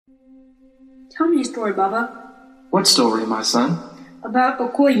Tell me a story, Baba. What story, my son? About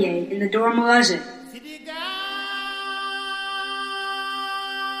Okoye in the Dora Milaje.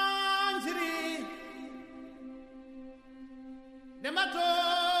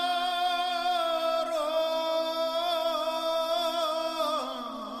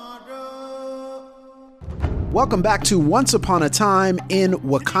 Welcome back to Once Upon a Time in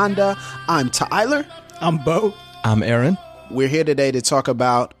Wakanda. I'm Tyler. I'm Bo. I'm Aaron. We're here today to talk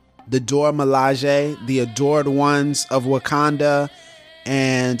about the Dora Milaje, the adored ones of Wakanda.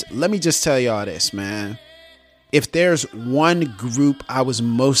 And let me just tell y'all this, man. If there's one group I was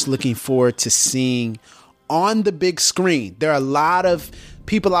most looking forward to seeing on the big screen, there are a lot of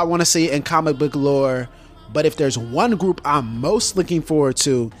people I want to see in comic book lore, but if there's one group I'm most looking forward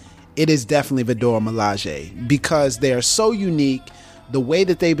to, it is definitely the Dora Milaje, because they are so unique. The way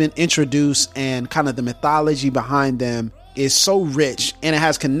that they've been introduced and kind of the mythology behind them is so rich, and it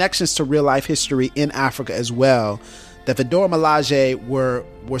has connections to real life history in Africa as well, that the Dora Milaje were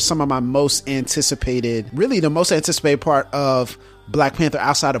some of my most anticipated, really the most anticipated part of Black Panther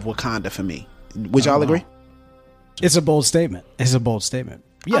outside of Wakanda for me. Would y'all agree? It's a bold statement. It's a bold statement.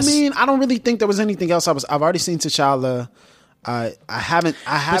 Yes. I mean, I don't really think there was anything else. I've already seen T'Challa. I haven't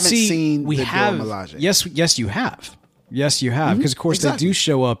seen the Dora Milaje. Yes, you have. Yes, you have. Because of course exactly. They do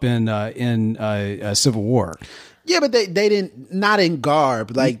show up in Civil War. Yeah, but they didn't, not in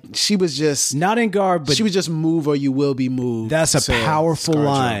garb. Like, she was just not in garb, but she was just move or you will be moved. That's a powerful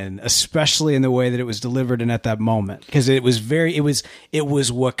line, especially in the way that it was delivered and at that moment, because it was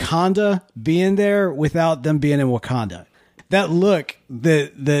Wakanda being there without them being in Wakanda. That look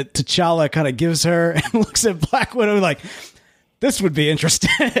that T'Challa kind of gives her and looks at Black Widow like, this would be interesting.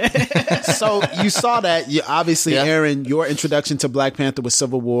 So you saw that. Obviously, yeah. Aaron, your introduction to Black Panther was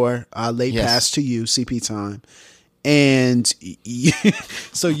Civil War, late pass to you, CP time. And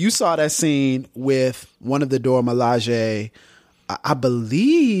so you saw that scene with one of the Dora Milaje. I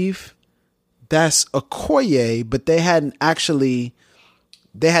believe that's Okoye, but they hadn't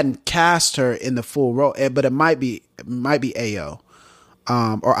cast her in the full role, but it might be Ayo.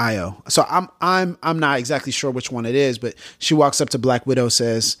 Or Io. So I'm not exactly sure which one it is, but she walks up to Black Widow,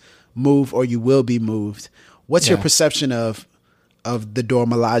 says, "Move or you will be moved." What's your perception of the Dora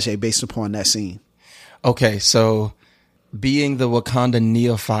Milaje based upon that scene? Okay, so being the Wakanda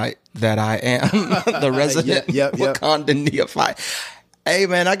neophyte that I am, the resident Wakanda neophyte. Hey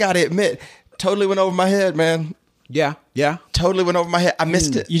man, I gotta admit, totally went over my head, man. Yeah. Totally went over my head. I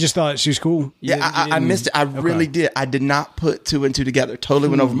missed it. You just thought she was cool? I missed it. I really did. I did not put two and two together. Totally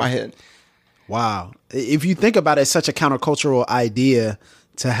went over my head. Wow. If you think about it, it's such a countercultural idea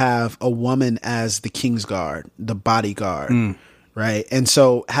to have a woman as the King's Guard, the bodyguard, right? And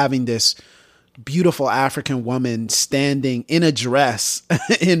so having this beautiful African woman standing in a dress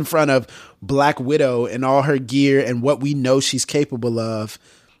in front of Black Widow and all her gear and what we know she's capable of,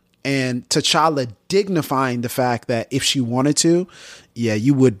 and T'Challa dignifying the fact that if she wanted to,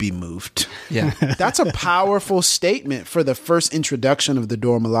 you would be moved. Yeah. That's a powerful statement for the first introduction of the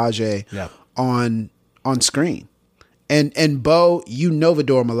Dora Milaje on screen. And Bo, you know the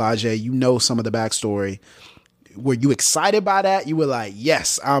Dora Milaje, you know some of the backstory. Were you excited by that? You were like,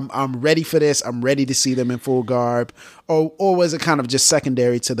 yes, I'm ready for this. I'm ready to see them in full garb. Or was it kind of just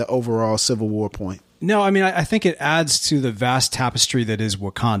secondary to the overall Civil War point? No, I mean, I think it adds to the vast tapestry that is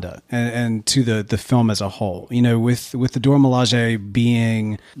Wakanda and to the film as a whole. You know, with the Dora Milaje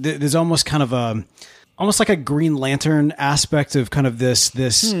being, there's almost kind of almost like a Green Lantern aspect of kind of this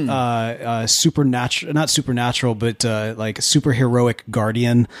supernatural, not supernatural, but like superheroic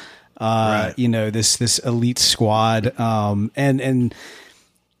guardian. Right. You know, this elite squad, and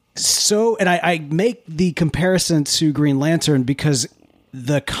I make the comparison to Green Lantern because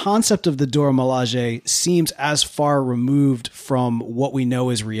the concept of the Dora Milaje seems as far removed from what we know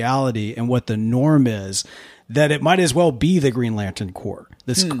as reality and what the norm is, that it might as well be the Green Lantern Corps.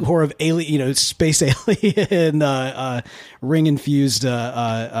 This core of alien, space alien, ring infused,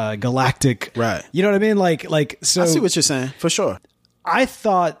 galactic. Right. You know what I mean? Like, so I see what you're saying for sure. I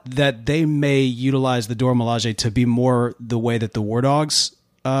thought that they may utilize the Dora Milaje to be more the way that the War Dogs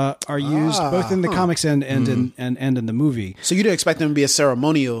are used, both in the comics and in the movie. So you didn't expect them to be a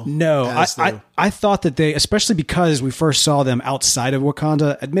ceremonial? No, I thought that they, especially because we first saw them outside of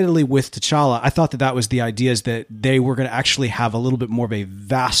Wakanda, admittedly with T'Challa, I thought that was the idea, is that they were going to actually have a little bit more of a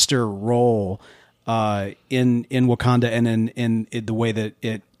vaster role in Wakanda and in the way that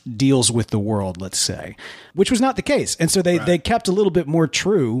it deals with the world, let's say, which was not the case. And so they kept a little bit more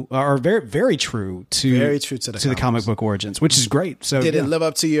true, or very, very true to the comic book origins, which is great. So did it live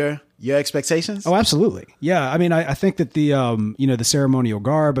up to your expectations? Oh, absolutely. Yeah. I mean, I think that the, the ceremonial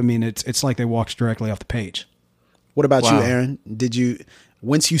garb, I mean, it's like they walked directly off the page. What about you, Aaron?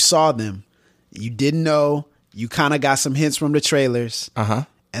 Once you saw them, you didn't know, you kind of got some hints from the trailers, and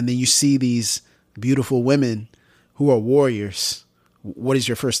then you see these beautiful women who are warriors. What is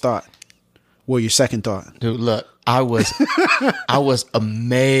your first thought? Or your second thought? Dude, look, I was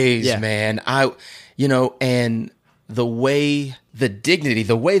amazed, man. And the dignity,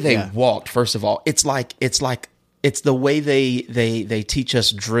 the way they walked, first of all, it's the way they teach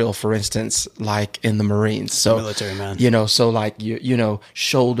us drill, for instance, like in the Marines. So military, man. So like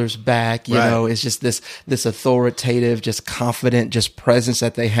shoulders back, it's just this authoritative, just confident, just presence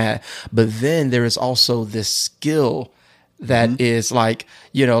that they had. But then there is also this skill that is like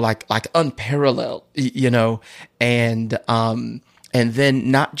unparalleled, and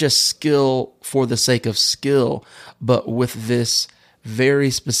then not just skill for the sake of skill, but with this very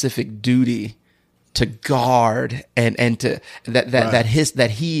specific duty to guard and to that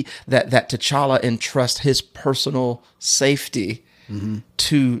T'Challa entrusts his personal safety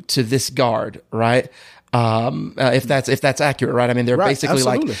to this guard, right? If that's accurate, right? I mean, they're basically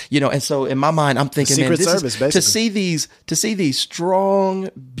absolutely. And so in my mind, I'm thinking, Secret Service, basically. to see these strong,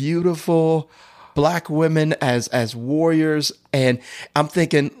 beautiful Black women as warriors, and I'm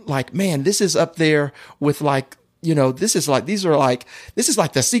thinking like, man, this is up there with like, this is like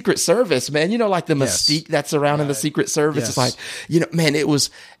the Secret Service, man. Like the mystique that's surrounding the Secret Service. It's like, man, it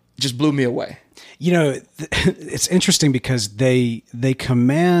just blew me away. It's interesting because they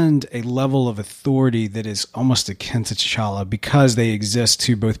command a level of authority that is almost akin to T'Challa because they exist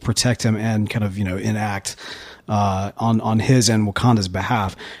to both protect him and kind of, enact on his and Wakanda's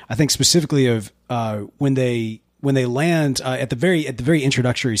behalf. I think specifically of when they land at the very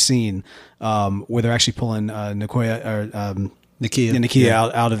introductory scene where they're actually pulling Nakia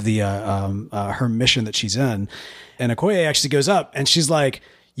out of the her mission that she's in, and Okoye actually goes up and she's like,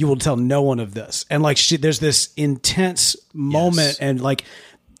 "You will tell no one of this." And like there's this intense moment, and like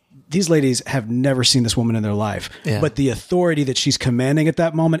these ladies have never seen this woman in their life, but the authority that she's commanding at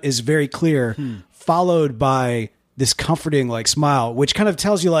that moment is very clear, followed by this comforting like smile, which kind of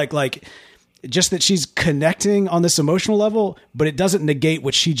tells you like just that she's connecting on this emotional level, but it doesn't negate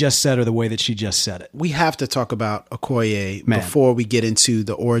what she just said or the way that she just said it. We have to talk about Okoye before we get into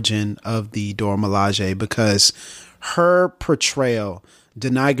the origin of the Dora Milaje, because her portrayal,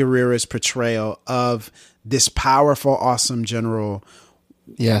 Danai Gurira's portrayal of this powerful, awesome general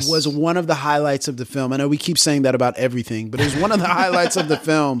was one of the highlights of the film. I know we keep saying that about everything, but it was one of the highlights of the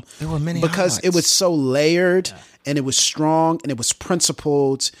film. There were many because highlights. It was so layered and it was strong and it was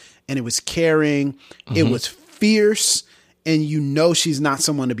principled and it was caring. It was fierce, and she's not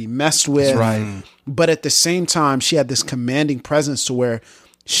someone to be messed with. That's right. But at the same time, she had this commanding presence to where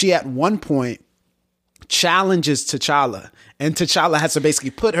she at one point challenges T'Challa, and T'Challa has to basically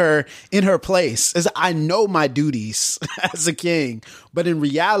put her in her place. As I know my duties as a king, but in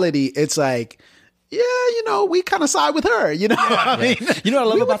reality, it's like, we kind of side with her. I mean, what I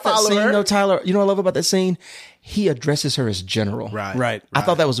love about that scene, though, Tyler? You know what I love about that scene? He addresses her as general. Right. I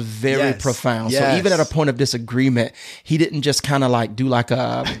thought that was very profound. So even at a point of disagreement, he didn't just kind of like do like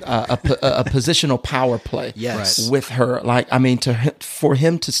a positional power play with her. Like, I mean, for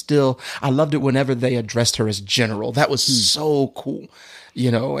him to still, I loved it whenever they addressed her as general. That was so cool,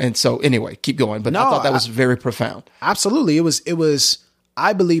 And so anyway, keep going. But I thought that was very profound. Absolutely. It was,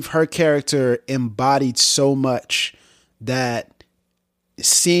 I believe her character embodied so much that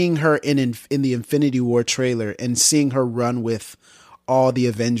seeing her in the Infinity War trailer and seeing her run with all the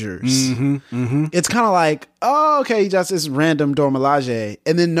Avengers, it's kind of like, oh, okay, just this random Dora Milaje,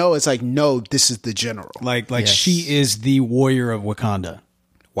 and then it's like, no, this is the general. Like she is the warrior of Wakanda.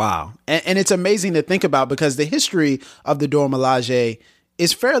 Wow, and it's amazing to think about because the history of the Dora Milaje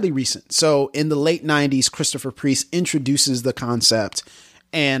is fairly recent. So in the late 90s, Christopher Priest introduces the concept.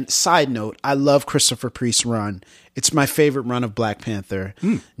 And side note, I love Christopher Priest's run. It's my favorite run of Black Panther.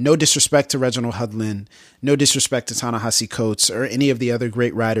 No disrespect to Reginald Hudlin, no disrespect to Ta-Nehisi Coates or any of the other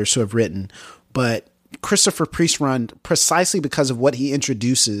great writers who have written, but Christopher Priest's run, precisely because of what he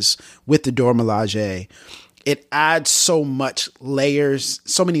introduces with the Dora Milaje, it adds so many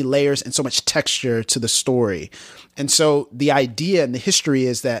layers and so much texture to the story. And so the idea and the history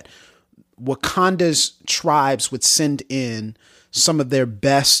is that Wakanda's tribes would send in some of their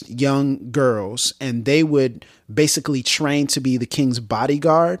best young girls, and they would basically train to be the king's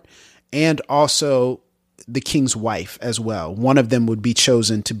bodyguard and also the king's wife as well. One of them would be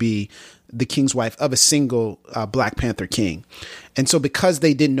chosen to be the king's wife of a single Black Panther king. And so because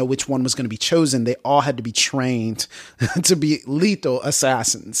they didn't know which one was going to be chosen, they all had to be trained to be lethal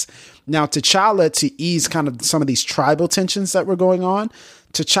assassins. Now, T'Challa, to ease kind of some of these tribal tensions that were going on,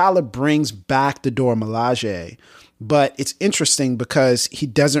 T'Challa brings back the Dora Milaje. But it's interesting because he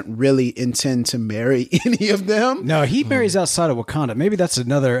doesn't really intend to marry any of them. No, he marries outside of Wakanda. Maybe that's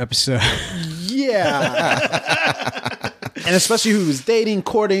another episode. Yeah. And especially who he was dating,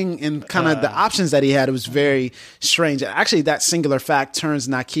 courting, and kind of the options that he had, it was very strange. Actually, that singular fact turns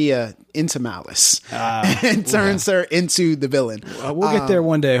Nakia into Malice and turns her into the villain. We'll get there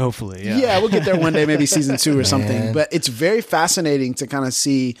one day, hopefully. Yeah, we'll get there one day, maybe season 2 or something. But it's very fascinating to kind of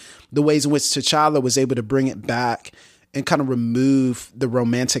see the ways in which T'Challa was able to bring it back and kind of remove the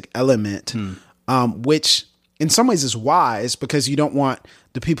romantic element, which in some ways is wise because you don't want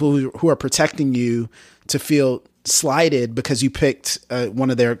the people who are protecting you to feel slighted because you picked one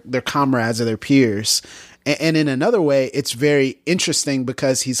of their comrades or their peers. And in another way, it's very interesting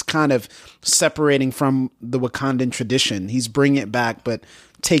because he's kind of separating from the Wakandan tradition. He's bringing it back, but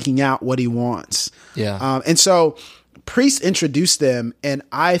taking out what he wants. Yeah. And so Priest introduced them, and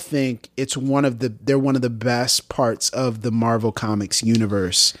I think they're one of the best parts of the Marvel Comics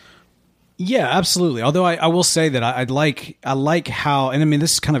universe. Yeah, absolutely. Although I will say that I like how, and I mean,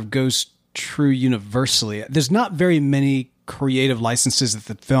 this kind of goes true universally. There's not very many creative licenses that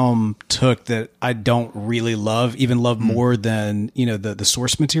the film took that I don't really love, even love more than, the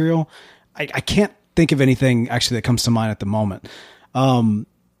source material. I can't think of anything actually that comes to mind at the moment.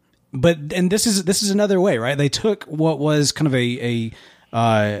 But this is another way, right? They took what was kind of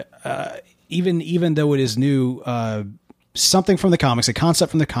even though it is new, something from the comics, a concept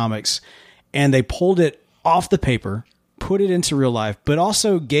from the comics, and they pulled it off the paper, put it into real life, but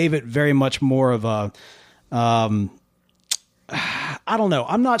also gave it very much more of a, I don't know.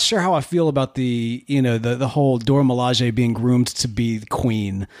 I'm not sure how I feel about the whole Dora Milaje being groomed to be the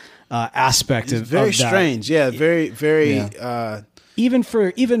queen aspect of very of strange. that. Yeah, very, very. Yeah. Even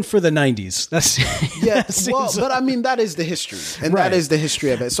for the 90s, that's but I mean that is the history, and that is the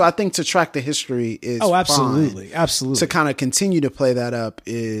history of it. So I think to track the history is absolutely. To kind of continue to play that up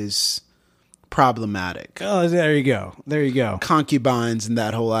is problematic. Oh, there you go. Concubines and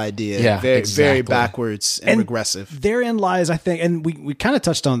that whole idea, exactly. very backwards and regressive. Therein lies, I think, and we kind of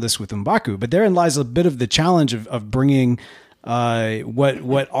touched on this with M'Baku, but therein lies a bit of the challenge of bringing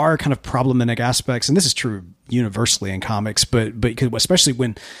what are kind of problematic aspects, and this is true universally in comics, but especially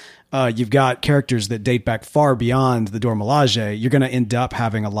when you've got characters that date back far beyond the Dora Milaje, you're going to end up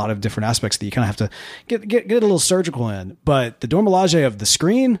having a lot of different aspects that you kind of have to get a little surgical in. But the Dora Milaje of the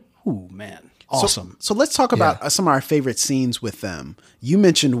screen, ooh man, awesome. So let's talk about some of our favorite scenes with them. You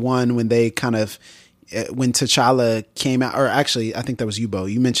mentioned one when they kind of when T'Challa came out, or actually I think that was you, Bo.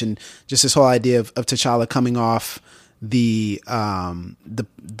 You mentioned just this whole idea of T'Challa coming off the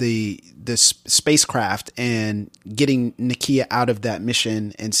spacecraft and getting Nakia out of that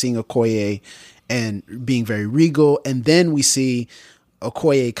mission and seeing Okoye and being very regal. And then we see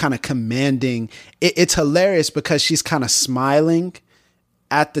Okoye kind of commanding. It's hilarious because she's kind of smiling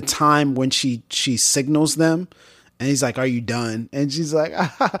at the time when she signals them. And he's like, "Are you done?" And she's like,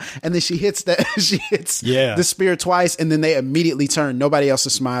 and then she hits the spear twice, and then they immediately turn. Nobody else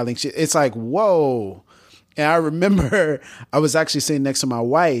is smiling. It's like, whoa. And I remember I was actually sitting next to my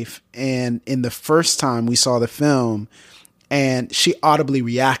wife, and in the first time we saw the film, and she audibly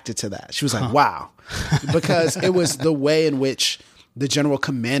reacted to that. She was like, wow, because it was the way in which the general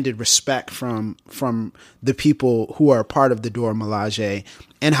commanded respect from the people who are a part of the Dora Milaje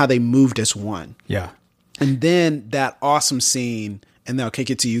and how they moved as one. Yeah. And then that awesome scene, and then I'll kick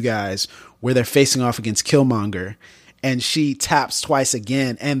it to you guys, where they're facing off against Killmonger, and she taps twice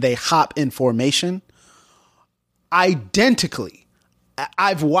again, and they hop in formation. Identically.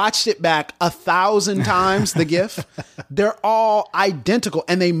 I've watched it back 1,000 times, the GIF. They're all identical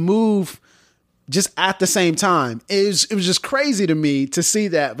and they move just at the same time. It was just crazy to me to see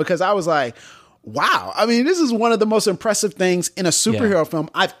that because I was like, wow. I mean, this is one of the most impressive things in a superhero film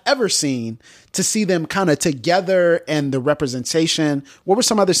I've ever seen, to see them kind of together and the representation. What were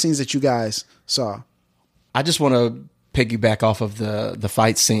some other scenes that you guys saw? I just want to piggyback off of the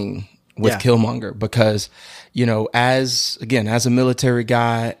fight scene with Killmonger because, as a military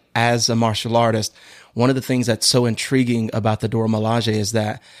guy, as a martial artist, one of the things that's so intriguing about the Dora Milaje is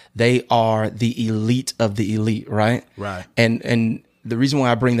that they are the elite of the elite, right? Right. And the reason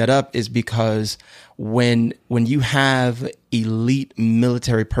why I bring that up is because when you have elite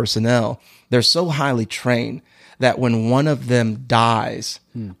military personnel, they're so highly trained that when one of them dies,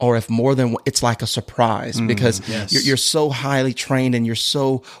 or if more than one, it's like a surprise because you're so highly trained and you're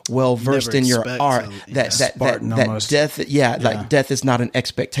so well versed in your art that death, like death is not an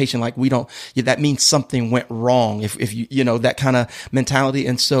expectation. Like we don't, that means something went wrong. If you know, that kind of mentality.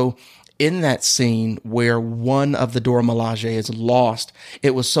 And so in that scene where one of the Dora Milaje is lost,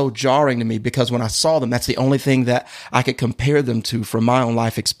 it was so jarring to me because when I saw them, that's the only thing that I could compare them to from my own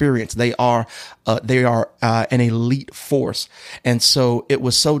life experience. They are an elite force. And so it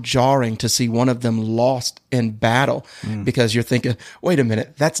was so jarring to see one of them lost in battle because you're thinking, wait a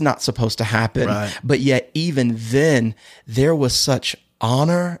minute, that's not supposed to happen. Right. But yet even then there was such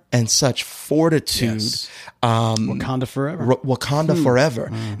honor and such fortitude. Wakanda forever. Wakanda forever.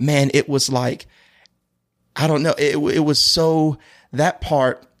 Man, it was like, I don't know. It was so, that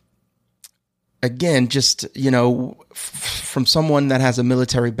part, again, just, you know, from someone that has a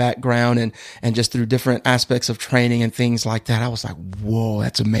military background and just through different aspects of training and things like that, I was like, whoa,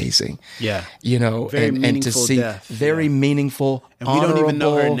 that's amazing. Yeah. You know, very meaningful and to see death. very meaningful, and we don't even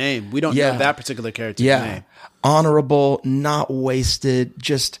know her name. We don't know that particular character's name. Honorable, not wasted,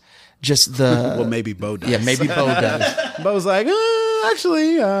 just the well, maybe Bo does. Yeah, maybe Bo does. Bo's like,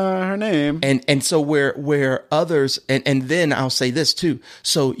 actually, her name. And so where others, and then I'll say this too.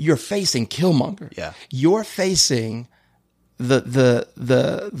 So you're facing Killmonger. Yeah. You're facing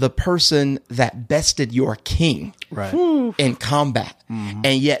the person that bested your king. Right. In combat.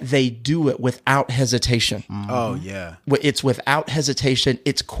 And yet they do it without hesitation. Oh yeah. It's without hesitation.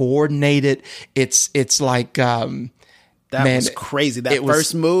 It's coordinated. It's like, that was crazy. That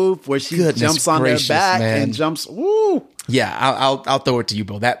first move where she jumps on their back and jumps. Woo! Yeah, I'll throw it to you,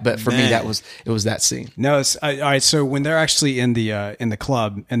 Bill. But for me, it was that scene. No, all right. So when they're actually in the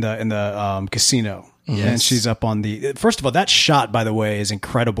club in the casino. Yes. And she's up on first of all, that shot, by the way, is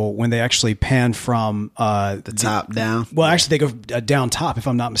incredible when they actually pan from the top down. Well, actually, they go down top, if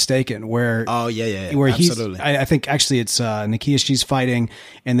I'm not mistaken. Where where absolutely. I think actually it's Nakia. She's fighting,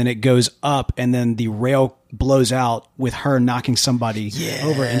 and then it goes up, and then the rail blows out with her knocking somebody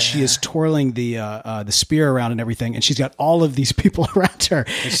over, and she is twirling the spear around and everything, and she's got all of these people around her,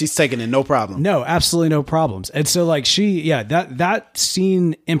 and she's taking it no problem. No, absolutely no problems. And so like that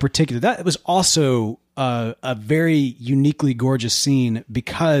scene in particular, that was also a very uniquely gorgeous scene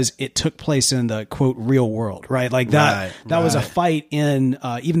because it took place in the quote real world, right? Like that was a fight in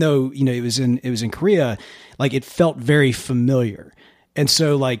even though it was in Korea, like it felt very familiar. And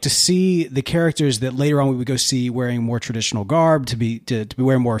so like to see the characters that later on we would go see wearing more traditional garb, to be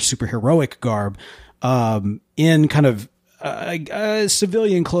wearing more superheroic garb, in kind of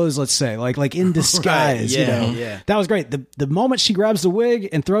civilian clothes, let's say, like in disguise, that was great. The moment she grabs the wig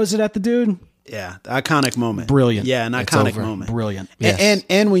and throws it at the dude. Yeah, the iconic moment. Brilliant. Yeah, an iconic moment. Brilliant. Yes.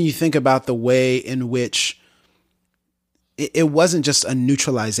 And when you think about the way in which it wasn't just a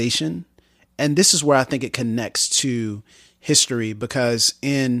neutralization, and this is where I think it connects to history, because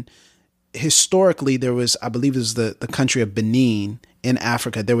historically there was, I believe it was the country of Benin in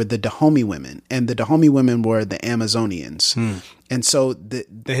Africa, there were the Dahomey women, and the Dahomey women were the Amazonians. And so the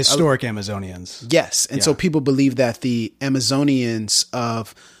historic Amazonians. Yes. And so people believe that the Amazonians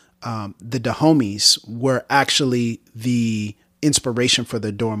of the Dahomeys were actually the inspiration for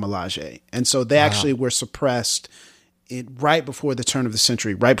the Dora Milaje. And so they actually were suppressed right before the turn of the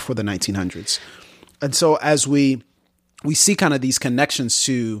century, right before the 1900s. And so as we see kind of these connections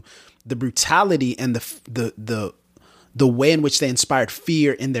to the brutality and the way in which they inspired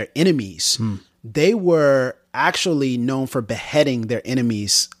fear in their enemies, they were actually known for beheading their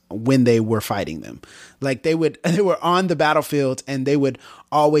enemies when they were fighting them. Like they were on the battlefield and they would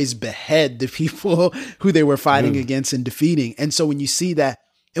always behead the people who they were fighting against and defeating. And so when you see that,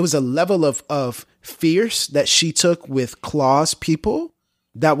 it was a level of fierce that she took with Klaue's people.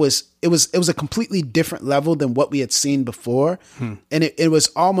 It was a completely different level than what we had seen before. And it was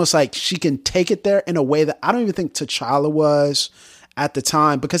almost like she can take it there in a way that I don't even think T'Challa was at the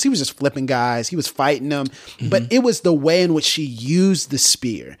time, because he was just flipping guys. He was fighting them. But it was the way in which she used the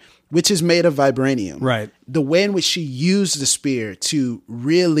spear, which is made of vibranium. Right. The way in which she used the spear to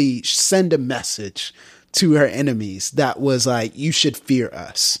really send a message to her enemies that was like, you should fear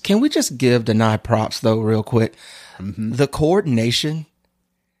us. Can we just give Danai props though, real quick? The coordination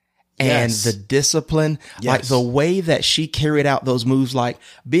and the discipline, like the way that she carried out those moves, like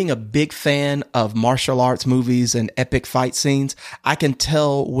being a big fan of martial arts movies and epic fight scenes. I can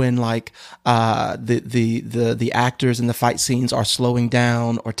tell when like, the actors in the fight scenes are slowing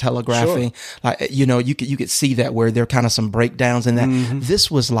down or telegraphing. Like, you know, you could see that where there are kind of some breakdowns in that. This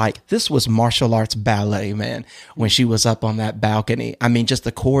was martial arts ballet, man, when she was up on that balcony. I mean, just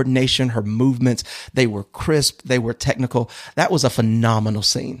the coordination, her movements, they were crisp, they were technical. That was a phenomenal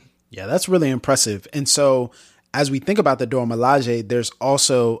scene. Yeah, that's really impressive. And so as we think about the Dora Milaje, there's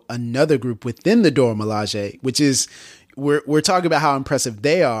also another group within the Dora Milaje, which is we're talking about how impressive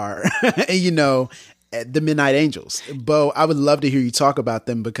they are, you know, the Midnight Angels. Bo, I would love to hear you talk about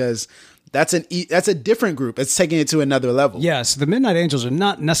them because that's a different group. It's taking it to another level. Yeah, so the Midnight Angels are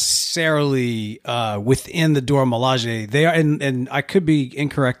not necessarily within the Dora Milaje. They are, and I could be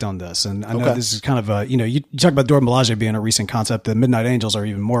incorrect on this. And I know this is kind of a, you know, you talk about Dora Milaje being a recent concept. The Midnight Angels are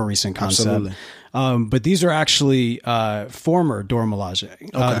even more recent concept. Absolutely. But these are actually former Dora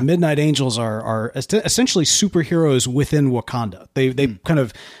Milaje. Midnight Angels are essentially superheroes within Wakanda. They kind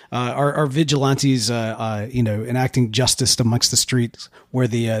of are vigilantes, you know, enacting justice amongst the streets. Where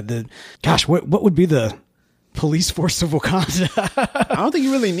what would be the police force of Wakanda? I don't think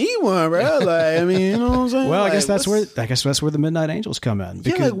you really need one, bro. Like, I mean, you know what I'm saying? Well, like, I guess that's where the Midnight Angels come in.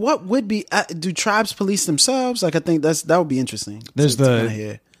 Because, like, what would be? Do tribes police themselves? Like, I think that would be interesting. There's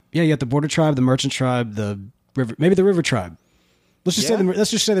you got the Border Tribe, the Merchant Tribe, the River Tribe. Let's just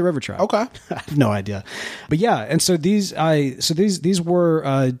say the River Tribe. Okay, I have no idea, but yeah, and so these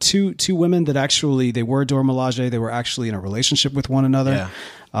were two women that actually they were Dora Milaje. They were actually in a relationship with one another. Yeah.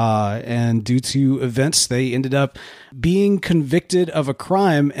 And due to events, they ended up being convicted of a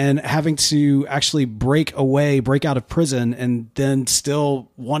crime and having to actually break out of prison, and then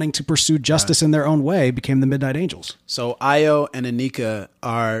still wanting to pursue justice in their own way, became the Midnight Angels. So Ayo and Anika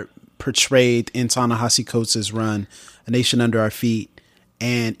are portrayed in Ta-Nehisi Coates' run, A Nation Under Our Feet.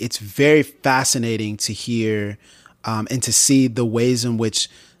 And it's very fascinating to hear and to see the ways in which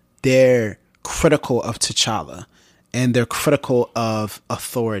they're critical of T'Challa and they're critical of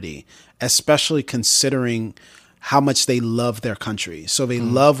authority, especially considering how much they love their country. So they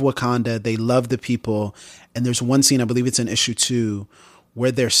love Wakanda, they love the people. And there's one scene, I believe it's in issue 2,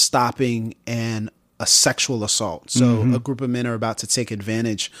 where they're stopping a sexual assault. So a group of men are about to take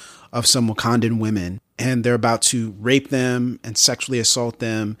advantage of some Wakandan women, and they're about to rape them and sexually assault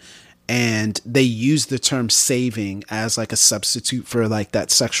them. And they use the term saving as like a substitute for like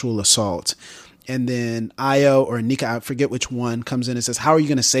that sexual assault. And then Ayo or Anika, I forget which one, comes in and says, how are you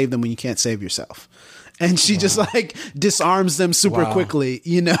going to save them when you can't save yourself? And she just like disarms them super quickly,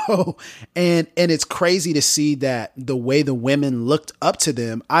 you know? And it's crazy to see that the way the women looked up to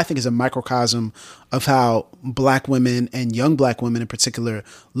them, I think is a microcosm of how Black women and young Black women in particular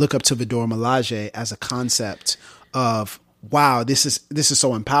look up to the Dora Milaje as a concept of, wow, this is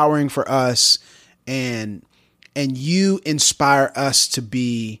so empowering for us. And you inspire us to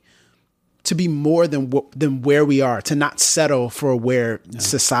be more than where we are, to not settle for where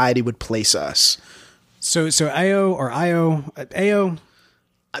society would place us. So Ayo.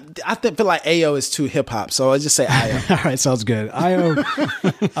 I feel like Ayo is too hip hop, so I'll just say Ayo. All right, sounds good. Ayo.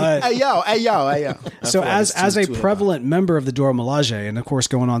 Ayo. So as a prevalent member of the Dora Milaje, and of course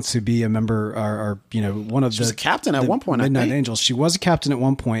going on to be a member, or you know, one of she was a captain at one point. Midnight Angels. She was a captain at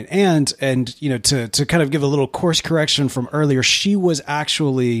one point, and you know, to kind of give a little course correction from earlier, she was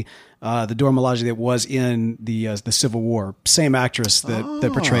actually the Dora Milaje that was in the Civil War, same actress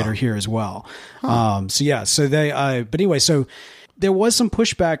that portrayed her here as well. But anyway, so there was some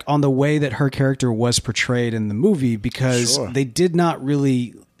pushback on the way that her character was portrayed in the movie because they did not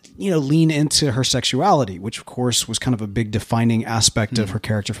really, you know, lean into her sexuality, which of course was kind of a big defining aspect of her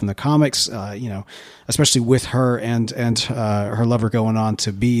character from the comics, you know, especially with her and her lover going on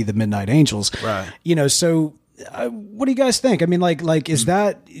to be the Midnight Angels. Right. You know, so what do you guys think? I mean, like, was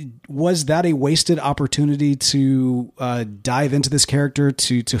that a wasted opportunity to dive into this character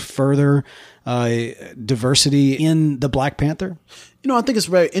to further diversity in the Black Panther? You know, I think it's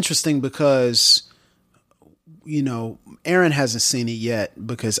very interesting because, you know, Aaron hasn't seen it yet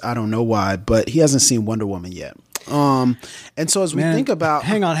because I don't know why, but he hasn't seen Wonder Woman yet. And so as we think about,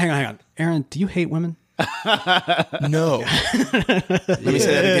 hang on, Aaron, do you hate women? No. Let me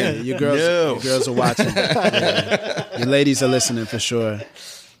say that again. Your girls are watching. Yeah. Your ladies are listening for sure.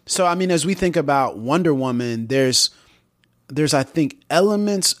 So, I mean, as we think about Wonder Woman, there's I think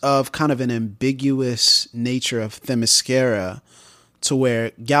elements of kind of an ambiguous nature of Themyscira to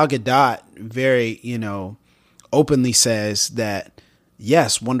where Gal Gadot very, you know, openly says that,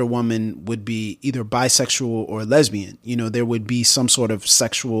 yes, Wonder Woman would be either bisexual or lesbian. You know, there would be some sort of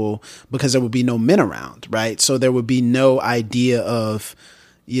sexual, because there would be no men around, right? So there would be no idea of,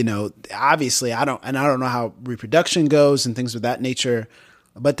 you know, obviously I don't know how reproduction goes and things of that nature,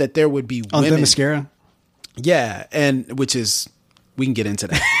 but that there would be women. On Themyscira? Yeah, and which is, we can get into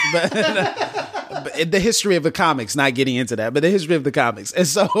that. But the history of the comics, not getting into that, but the history of the comics. And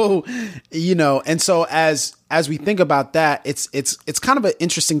so, you know, and so as we think about that, it's kind of an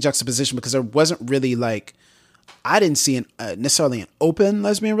interesting juxtaposition, because there wasn't really like, I didn't see necessarily an open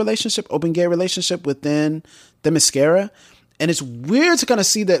lesbian relationship, open gay relationship within Themyscira. And it's weird to kind of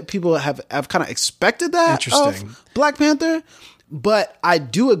see that people have kind of expected that of Black Panther. But I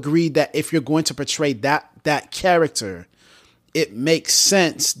do agree that if you're going to portray that character, it makes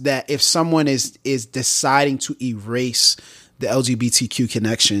sense that if someone is deciding to erase the LGBTQ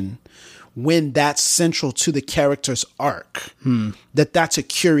connection, when that's central to the character's arc, that's a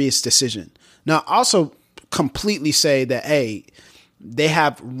curious decision. Now, also completely say that, hey, they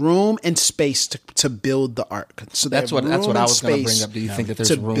have room and space to build the arc. So that's what I was going to bring up. Do you think that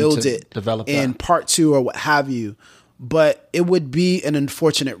there's room to develop that in part 2 or what have you? But it would be an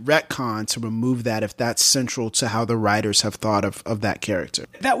unfortunate retcon to remove that if that's central to how the writers have thought of that character.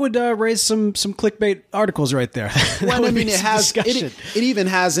 That would raise some clickbait articles right there. Well, I mean, it even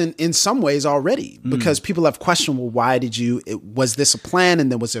has in some ways already, because people have questioned, well, why was this a plan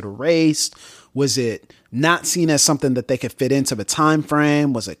and then was it erased? Was it not seen as something that they could fit into the time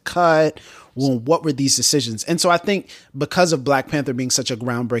frame? Was it cut? Well, what were these decisions? And so I think because of Black Panther being such a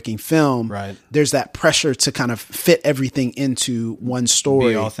groundbreaking film, right, there's that pressure to kind of fit everything into one story.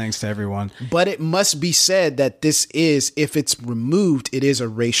 Be all thanks to everyone. But it must be said that this is, if it's removed, it is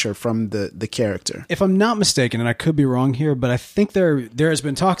erasure from the character. If I'm not mistaken, and I could be wrong here, but I think there has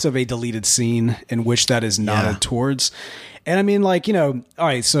been talks of a deleted scene in which that is nodded towards. And I mean, like, you know, all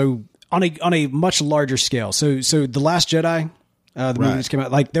right, so on a much larger scale. So The Last Jedi, the movie just came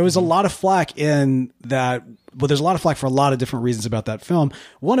out, like there was a lot of flack in that. Well, there's a lot of flack for a lot of different reasons about that film.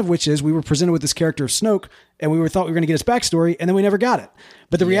 One of which is we were presented with this character of Snoke, and we thought we were going to get his backstory, and then we never got it.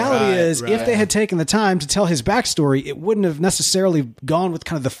 But the reality is, if they had taken the time to tell his backstory, it wouldn't have necessarily gone with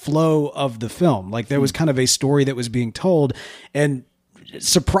kind of the flow of the film. Like there was kind of a story that was being told, and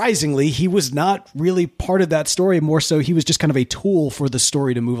surprisingly, he was not really part of that story. More so, he was just kind of a tool for the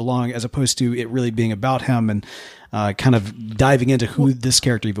story to move along, as opposed to it really being about him and kind of diving into who this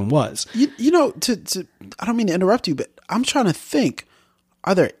character even was. You know, I don't mean to interrupt you, but I'm trying to think,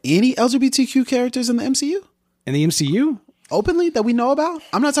 are there any LGBTQ characters in the MCU? In the MCU? Openly, that we know about?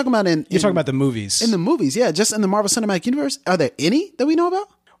 I'm not talking about You're talking about the movies. In the movies, yeah. Just in the Marvel Cinematic Universe. Are there any that we know about?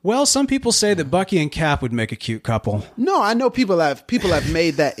 Well, some people say that Bucky and Cap would make a cute couple. No, I know people have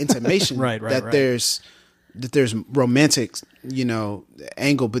made that intimation right. There's romantic, you know,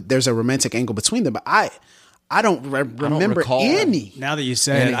 angle, but there's a romantic angle between them. But I don't remember any. Now that you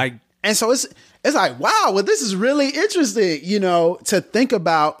say it, and so it's like, wow, well, this is really interesting, you know, to think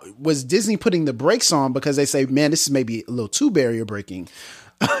about. Was Disney putting the brakes on because they say, man, this is maybe a little too barrier breaking?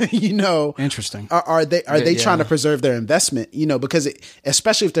 You know, interesting. Are they trying to preserve their investment? You know, because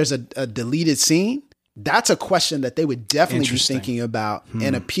especially if there's a deleted scene, that's a question that they would definitely be thinking about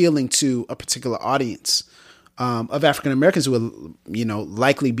and appealing to a particular audience of African Americans who will, you know,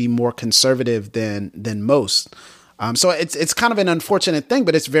 likely be more conservative than most. So it's kind of an unfortunate thing,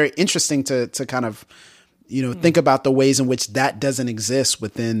 but it's very interesting to kind of, you know, think about the ways in which that doesn't exist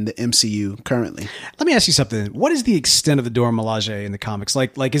within the MCU currently. Let me ask you something. What is the extent of the Dora Milaje in the comics?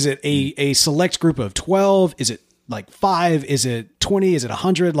 Like is it a select group of 12? Is it like 5? Is it 20? Is it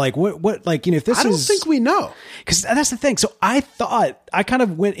 100? Like what, like, you know, if this I don't think we know. Because that's the thing. So I kind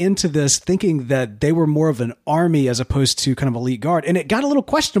of went into this thinking that they were more of an army as opposed to kind of elite guard. And it got a little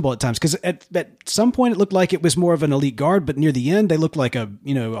questionable at times because at some point it looked like it was more of an elite guard, but near the end they looked like a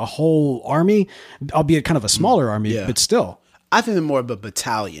whole army, albeit kind of a smaller army, but still. I think they're more of a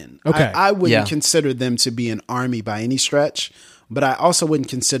battalion. Okay. I wouldn't consider them to be an army by any stretch, but I also wouldn't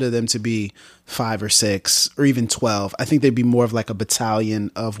consider them to be 5 or 6 or even 12. I think they'd be more of like a battalion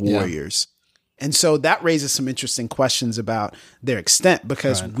of warriors. And so that raises some interesting questions about their extent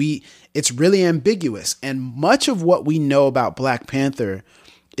because it's really ambiguous. And much of what we know about Black Panther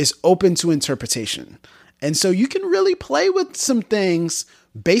is open to interpretation. And so you can really play with some things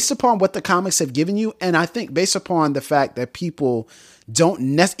based upon what the comics have given you. And I think based upon the fact that people don't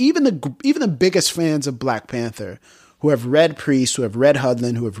even the biggest fans of Black Panther who have read Priest, who have read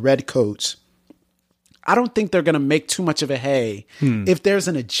Hudlin, who have read Coates, I don't think they're going to make too much of a hay if there's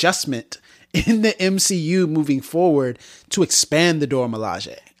an adjustment in the MCU moving forward to expand the Dora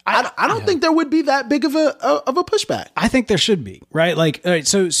Milaje. I don't think there would be that big of a pushback. I think there should be, right? Like, all right,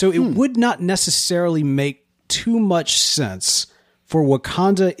 so it would not necessarily make too much sense for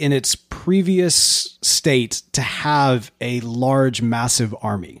Wakanda in its previous state to have a large, massive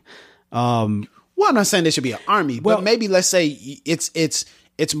army. Well, I'm not saying there should be an army, but maybe let's say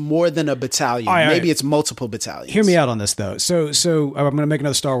it's more than a battalion. Maybe it's multiple battalions. Hear me out on this, though. So I'm going to make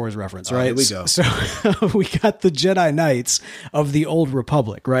another Star Wars reference, right? Here we go. So we got the Jedi Knights of the Old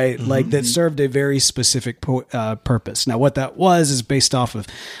Republic, right? Like that served a very specific purpose. Now, what that was is based off of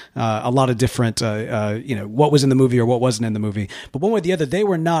a lot of different, what was in the movie or what wasn't in the movie. But one way or the other, they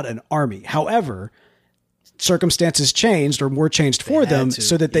were not an army. However, circumstances changed or were changed for them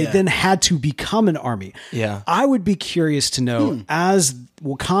so that they then had to become an army. Yeah. I would be curious to know as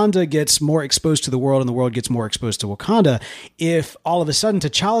Wakanda gets more exposed to the world and the world gets more exposed to Wakanda, if all of a sudden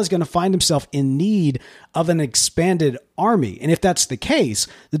T'Challa is going to find himself in need of an expanded army. And if that's the case,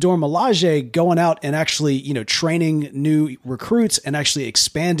 the Dora Milaje going out and actually, training new recruits and actually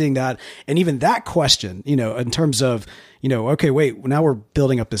expanding that. And even that question, in terms of, okay, wait, now we're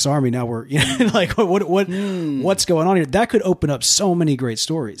building up this army. Now we're like, what's going on here? That could open up so many great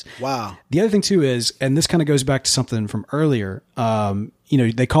stories. Wow. The other thing too is, and this kind of goes back to something from earlier,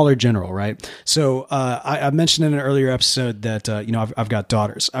 they call her General, right? So I mentioned in an earlier episode that I've got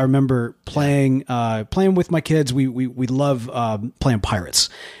daughters. I remember playing with my kids. We love playing pirates,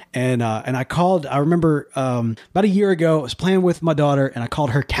 and I remember about a year ago I was playing with my daughter and I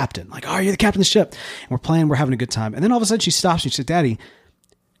called her captain. Like, oh, you're the captain of the ship. And we're having a good time. And then all of a sudden she stops and she said, "Daddy,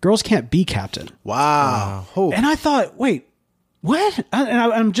 girls can't be captain." Wow. And I thought, wait, what?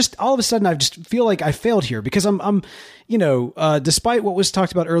 I'm just all of a sudden I just feel like I failed here because I'm despite what was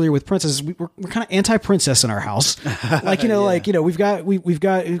talked about earlier with princesses, we're kind of anti-princess in our house. Like, we've got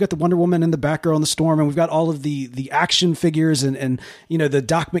the Wonder Woman and the Batgirl and the Storm, and we've got all of the action figures and the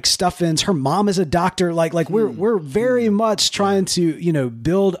Doc McStuffins. Her mom is a doctor. Like we're very much trying to,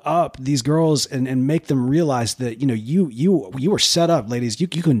 build up these girls and make them realize that, you are set up, ladies. You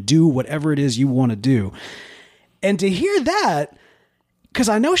can do whatever it is you want to do. And to hear that, because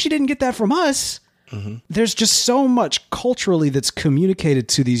I know she didn't get that from us, there's just so much culturally that's communicated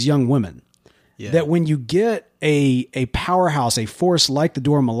to these young women that when you get a powerhouse, a force like the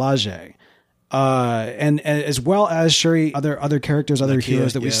Dora Milaje, and as well as Shuri, other characters, other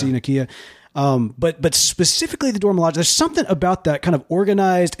heroes that we see, Nakia, but specifically the Dora Milaje, there's something about that kind of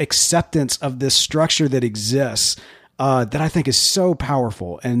organized acceptance of this structure that exists that I think is so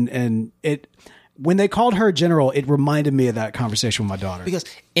powerful, and it. When they called her General, it reminded me of that conversation with my daughter. Because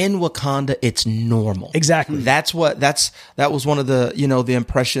in Wakanda, it's normal. Exactly. That was one of the, the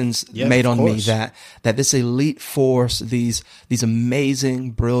impressions made on me that this elite force, these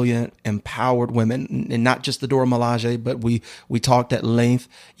amazing, brilliant, empowered women, and not just the Dora Milaje, but we talked at length,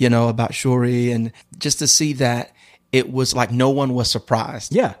 about Shuri, and just to see that it was like no one was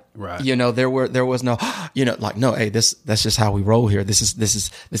surprised. Yeah. Right. There was no, no, hey, that's just how we roll here. This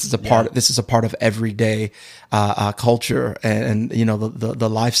is a part of everyday, culture and the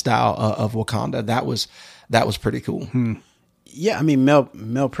lifestyle of Wakanda. That was pretty cool. Yeah. I mean,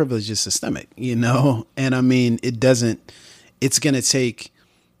 male privilege is systemic, and I mean, it's going to take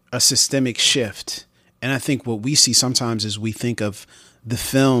a systemic shift. And I think what we see sometimes is we think of the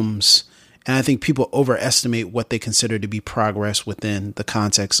films. And I think people overestimate what they consider to be progress within the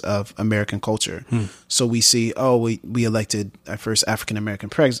context of American culture. So we see, we elected our first African-American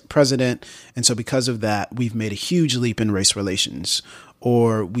president. And so because of that, we've made a huge leap in race relations.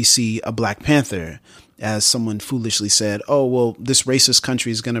 Or we see a Black Panther, as someone foolishly said, this racist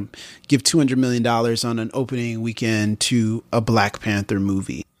country is going to give $200 million on an opening weekend to a Black Panther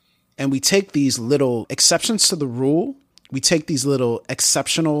movie. And we take these little exceptions to the rule. We take these little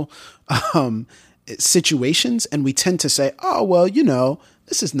exceptional situations and we tend to say,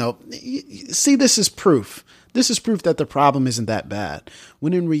 this is proof. This is proof that the problem isn't that bad.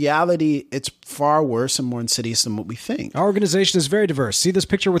 When in reality, it's far worse and more insidious than what we think. Our organization is very diverse. See this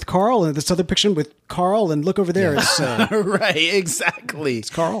picture with Carl and this other picture with Carl, and look over there. It's, right, exactly. It's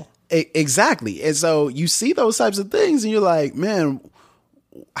Carl. Exactly. And so you see those types of things and you're like, man,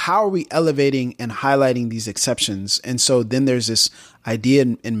 how are we elevating and highlighting these exceptions? And so then there's this idea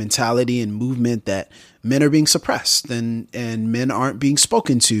and mentality and movement that men are being suppressed and men aren't being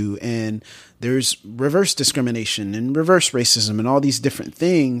spoken to. And there's reverse discrimination and reverse racism and all these different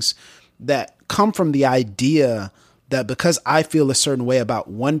things that come from the idea that because I feel a certain way about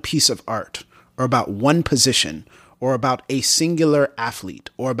one piece of art or about one position or about a singular athlete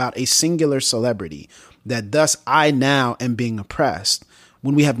or about a singular celebrity, that thus I now am being oppressed.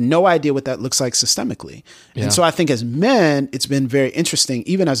 when we have no idea what that looks like systemically. Yeah. And so I think as men, it's been very interesting,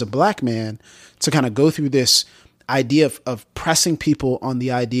 even as a black man, to kind of go through this idea of pressing people on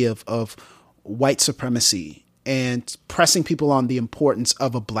the idea of white supremacy and pressing people on the importance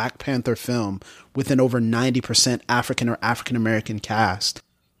of a Black Panther film with an over 90% African or African-American cast.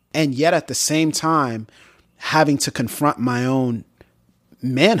 And yet at the same time, having to confront my own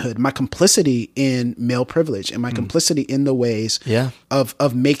manhood, my complicity in male privilege and my complicity in the ways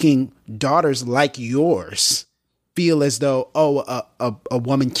of making daughters like yours feel as though, a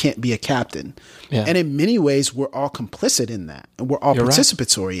woman can't be a captain. Yeah. And in many ways, we're all complicit in that. And we're all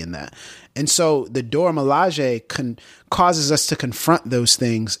participatory in that. And so the Dora Milaje causes us to confront those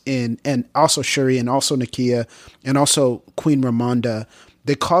things and also Shuri and also Nakia and also Queen Ramonda.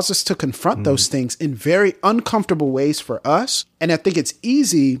 They cause us to confront those things in very uncomfortable ways for us. And I think it's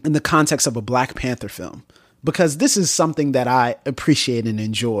easy in the context of a Black Panther film, because this is something that I appreciate and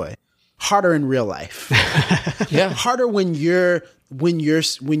enjoy. Harder in real life. Harder when you're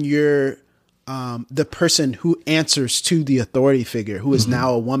the person who answers to the authority figure, who is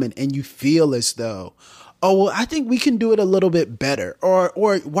now a woman, and you feel as though, oh, well, I think we can do it a little bit better. Or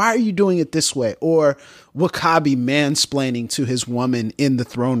why are you doing it this way? Or W'Kabi mansplaining to his woman in the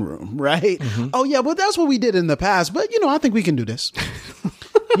throne room, right? Oh, yeah, well, that's what we did in the past. But, I think we can do this.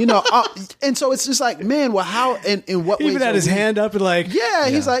 And so it's just like, man, well, how and in what ways? He even had his hand up and like,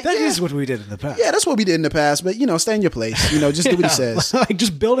 he's like, that is what we did in the past. Yeah, that's what we did in the past. But stay in your place. Just do what he says. Like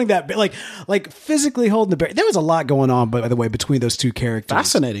just building that, like physically holding the bear. There was a lot going on, by the way, between those two characters.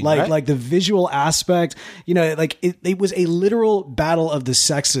 Fascinating, like the visual aspect. Like it was a literal battle of the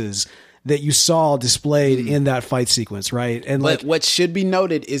sexes that you saw displayed in that fight sequence, right? And but what should be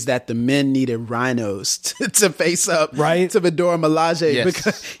noted is that the men needed rhinos to face up to the Dora Milaje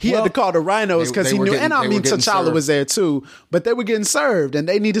because he had to call the rhinos because he knew. And I mean, T'Challa was there too, but they were getting served and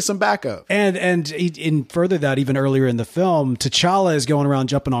they needed some backup. And in further that, even earlier in the film, T'Challa is going around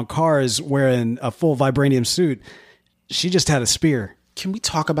jumping on cars wearing a full vibranium suit. She just had a spear. Can we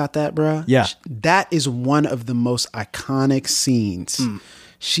talk about that, bro? Yeah, that is one of the most iconic scenes.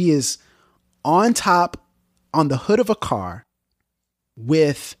 She is on the hood of a car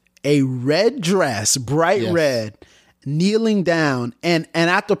with a red dress, bright red, kneeling down. And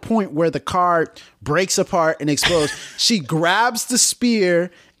at the point where the car breaks apart and explodes, she grabs the spear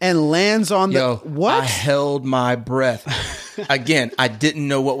and lands on what? I held my breath. Again, I didn't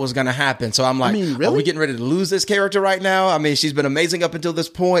know what was going to happen. So I'm like, really? Are we getting ready to lose this character right now? I mean, she's been amazing up until this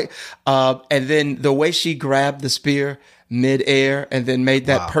point. And then the way she grabbed the spear mid-air and then made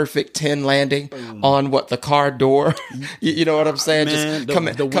that perfect 10 landing on the car door. You know what I'm saying? Man, just come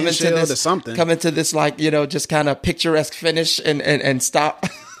into this like, just kind of picturesque finish and stop.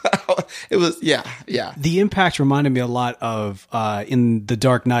 It was, yeah. The impact reminded me a lot of in The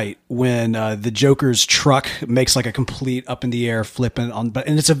Dark Knight when the Joker's truck makes like a complete up in the air flip and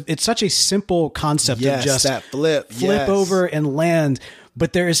it's such a simple concept of just that flip over and land.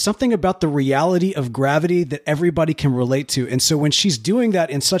 But there is something about the reality of gravity that everybody can relate to. And so when she's doing that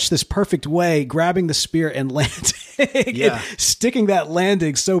in such this perfect way, grabbing the spear and landing, and sticking that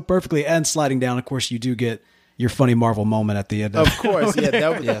landing so perfectly and sliding down, of course, you do get your funny Marvel moment at the end. Of course,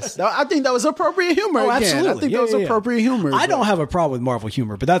 I think that was appropriate humor. Oh, absolutely. I think that was appropriate humor. I don't have a problem with Marvel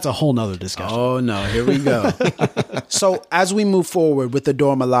humor, but that's a whole nother discussion. Oh, no. Here we go. So as we move forward with the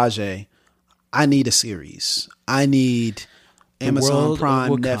Dora Milaje, I need a series. I need Amazon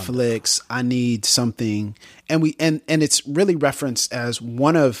Prime, Netflix. I need something, and it's really referenced as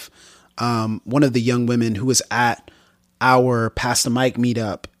one of the young women who was at our Pass the Mic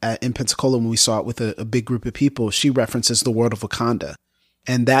meetup in Pensacola when we saw it with a big group of people. She references the world of Wakanda,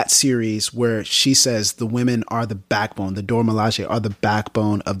 and that series where she says the women are the backbone, the Dora Milaje are the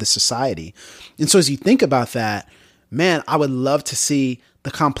backbone of the society. And so as you think about that, man, I would love to see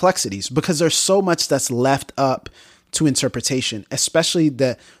the complexities because there's so much that's left up to interpretation, especially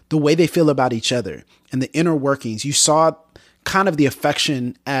the way they feel about each other and the inner workings. You saw kind of the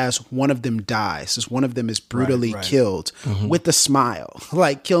affection as one of them dies, as one of them is brutally killed with a smile.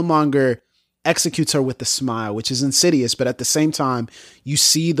 Like Killmonger executes her with a smile, which is insidious, but at the same time, you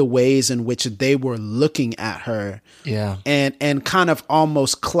see the ways in which they were looking at her and kind of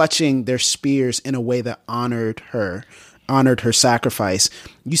almost clutching their spears in a way that honored her sacrifice.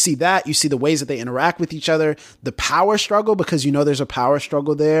 You see that, you see the ways that they interact with each other, the power struggle, because there's a power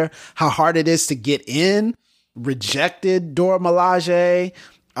struggle there, how hard it is to get in, rejected Dora Milaje,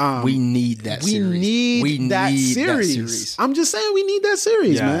 We need that series. We need that series. I'm just saying we need that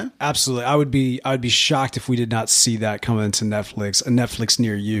series, man. Absolutely. I would be shocked if we did not see that come into Netflix, a Netflix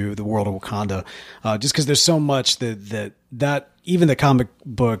near you, The World of Wakanda. Just because there's so much that even the comic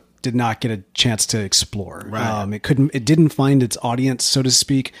book did not get a chance to explore. Right. It didn't find its audience, so to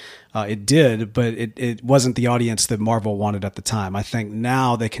speak. It did, but it wasn't the audience that Marvel wanted at the time. I think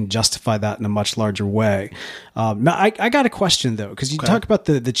now they can justify that in a much larger way. Now I got a question though, because you talk about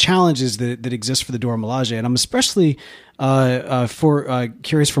the challenges that exist for the Dora Milaje, and I'm especially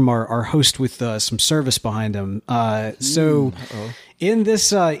curious from our host with some service behind him. In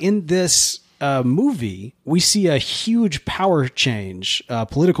this movie, we see a huge power change,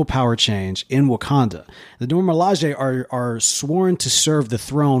 political power change in Wakanda. The Dora Milaje are sworn to serve the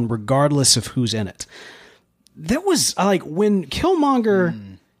throne regardless of who's in it. That was like when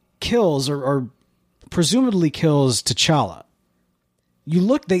Killmonger kills or presumably kills T'Challa. You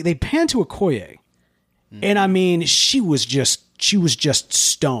look, they pan to Okoye, and I mean, she was just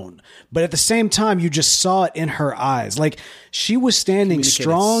stone. But at the same time, you just saw it in her eyes. Like, she was standing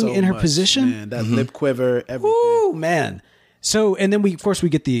strong in her position. Man, that lip quiver, everything. Ooh, man. So, and then we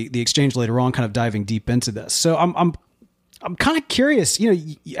get the exchange later on, kind of diving deep into this. So I'm kind of curious,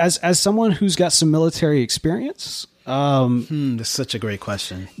 as someone who's got some military experience. That's such a great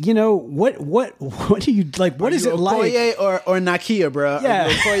question. What do you like? What is it like? Okoye or Nakia, bro? Yeah,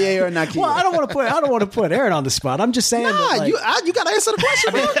 Okoye or Nakia. Well, I don't want to put Aaron on the spot. I'm just saying. You got to answer the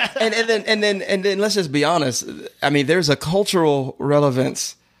question, bro. and then let's just be honest. I mean, there's a cultural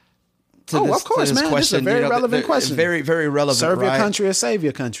relevance to this question. This is a very relevant question. Very, very relevant. Serve your country or save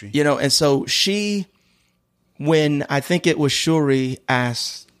your country. And so when I think it was Shuri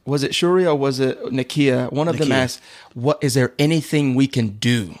asked. Was it Shuri or was it Nakia? One of them asked, "What is there anything we can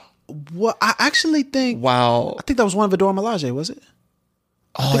do?" Well, I actually think. Wow, I think that was one of the Dora Milaje, was it?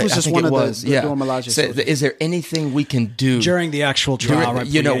 I think it was just one of the Dora Milaje. So, is there anything we can do during the actual trial?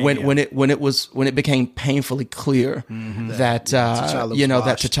 When it became painfully clear that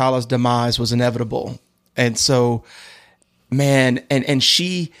that T'Challa's demise was inevitable, and so, man, and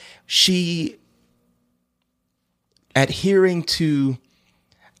she adhering to.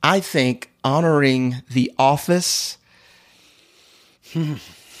 I think honoring the office, but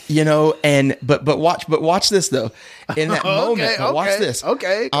watch this though. In that moment, watch this.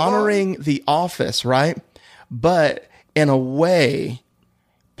 Okay, honoring the office, right? But in a way,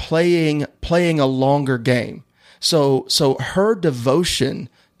 playing a longer game. So her devotion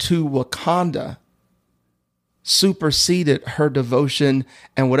to Wakanda superseded her devotion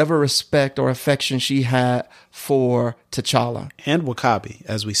and whatever respect or affection she had for T'Challa and W'Kabi,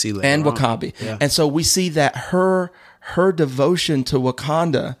 as we see later. And W'Kabi, and so we see that her devotion to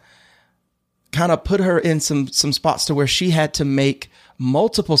Wakanda kind of put her in some spots to where she had to make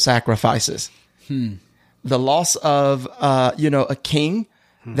multiple sacrifices. The loss of a king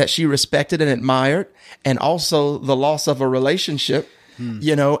that she respected and admired, and also the loss of a relationship.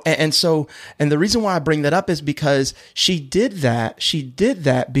 And so the reason why I bring that up is because she did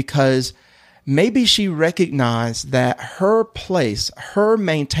that because maybe she recognized that her place, her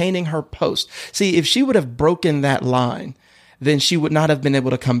maintaining her post. See, if she would have broken that line, then she would not have been able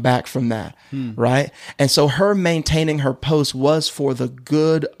to come back from that. Right. And so her maintaining her post was for the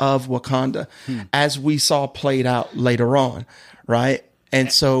good of Wakanda, as we saw played out later on. Right. And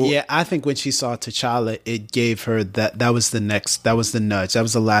so, I think when she saw T'Challa, it gave her that was the nudge, that was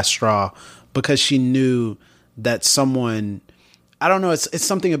the last straw, because she knew that someone, I don't know, it's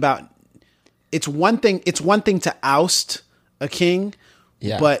something about, it's one thing to oust a king,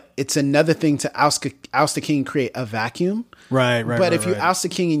 but it's another thing to oust a king and create a vacuum. Right. But if you oust a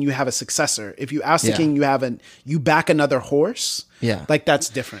king and you have a successor, if you oust a king, you back another horse. Yeah. Like, that's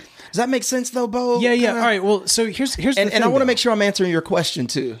different. Does that make sense though, Bo? Yeah. All right. Well, so here's the thing, and I want to make sure I'm answering your question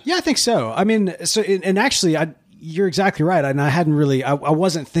too. Yeah, I think so. I mean, actually, you're exactly right. And I hadn't really, I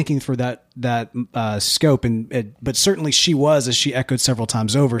wasn't thinking through that scope, but certainly she was, as she echoed several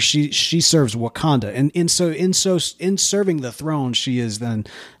times over. She serves Wakanda, and in serving the throne, she is then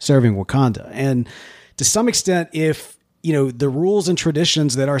serving Wakanda. And to some extent, if the rules and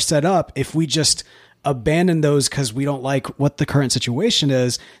traditions that are set up, if we just abandon those because we don't like what the current situation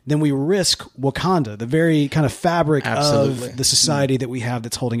is, then we risk Wakanda, the very kind of fabric of the society that we have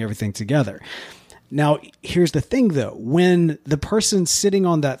that's holding everything together. Now, here's the thing, though. When the person sitting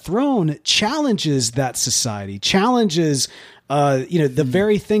on that throne challenges that society, challenges the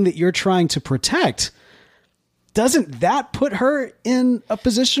very thing that you're trying to protect, doesn't that put her in a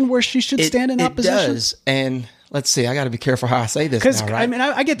position where she should stand in opposition? It does. And let's see, I got to be careful how I say this now, right? I mean,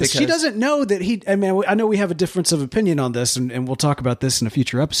 I get this. She doesn't know that I mean, I know we have a difference of opinion on this, and we'll talk about this in a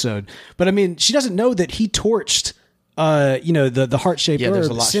future episode. But I mean, she doesn't know that he torched, the heart-shaped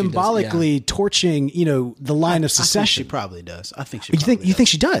herb, symbolically torching, the line of succession. I think she probably does. I think she. You think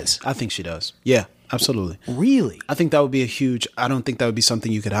she does? I think she does. Yeah. Absolutely. Really? I think that would be I don't think that would be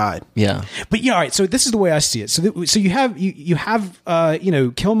something you could hide. Yeah. But yeah, all right. So this is the way I see it. So you have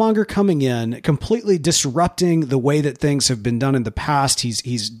Killmonger coming in, completely disrupting the way that things have been done in the past.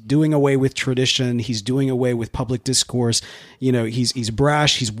 He's doing away with tradition. He's doing away with public discourse. He's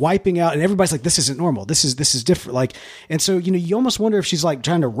brash. He's wiping out, and everybody's like, this isn't normal. This is different. Like, and so you almost wonder if she's like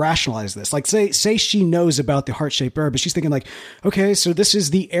trying to rationalize this. Like, say she knows about the heart-shaped herb, but she's thinking like, okay, so this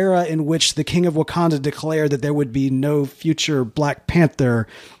is the era in which the King of Wakanda declared that there would be no future Black Panther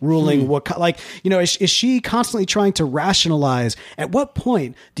ruling Wakanda. Like, is she constantly trying to rationalize? At what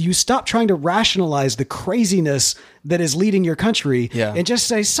point do you stop trying to rationalize the craziness that is leading your country and just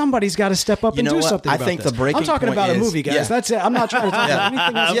say somebody's got to step up and do something about this? I'm talking about a movie, guys. That's it. I'm not trying to talk about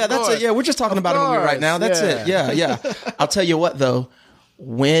anything else. Yeah, that's it. Yeah, we're just talking about a movie right now. That's it. Yeah. I'll tell you what, though,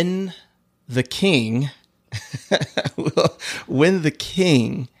 when the king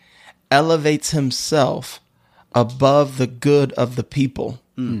elevates himself above the good of the people,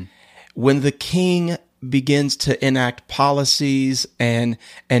 when the king begins to enact policies and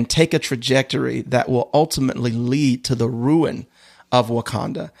take a trajectory that will ultimately lead to the ruin of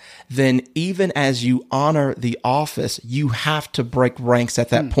Wakanda, then even as you honor the office, you have to break ranks at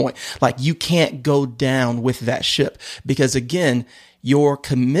that point. Like, you can't go down with that ship, because again, your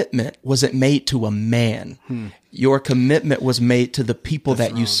commitment wasn't made to a man. Your commitment was made to the people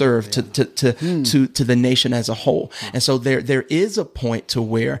that you serve, to the nation as a whole. And so there is a point to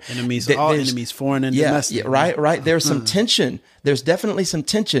where enemies, foreign and domestic. Right. There's some tension. There's definitely some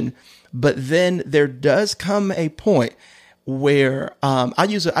tension, but then there does come a point where I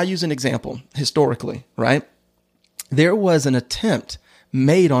use an example historically. Right, there was an attempt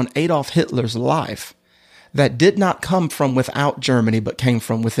made on Adolf Hitler's life that did not come from without Germany, but came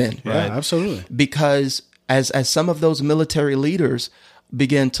from within. Yeah, right? Absolutely. Because as some of those military leaders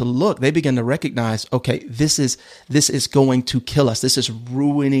began to look, they began to recognize, okay, this is going to kill us. This is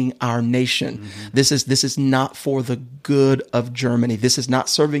ruining our nation. This is not for the good of Germany. This is not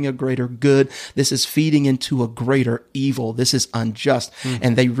serving a greater good. This is feeding into a greater evil. This is unjust.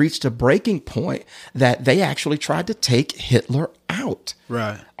 And they reached a breaking point that they actually tried to take Hitler out.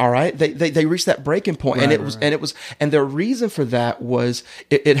 Right. All right. They reached that breaking point, and their reason for that was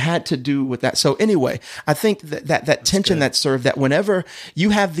it had to do with that. So anyway, I think that tension that's served, that whenever you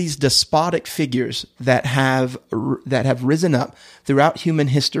have these despotic figures that have risen up throughout human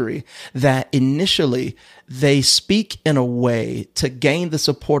history, that initially they speak in a way to gain the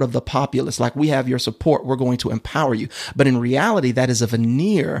support of the populace. Like, we have your support, we're going to empower you. But in reality, that is a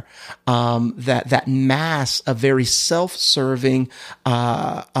veneer that masks a very self-serving,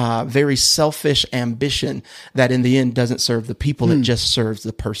 very selfish ambition that in the end doesn't serve the people. It just serves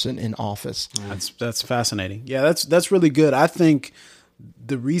the person in office. That's fascinating. Yeah, that's really good. I think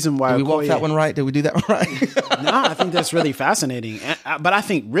the reason why Did we walk that one right? Did we do that one right? No, I think that's really fascinating. But I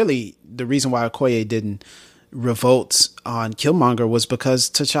think really the reason why Okoye didn't revolt on Killmonger was because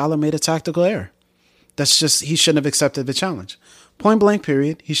T'Challa made a tactical error. That's just, he shouldn't have accepted the challenge. Point blank,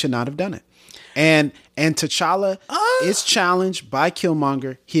 period. He should not have done it. And T'Challa is challenged by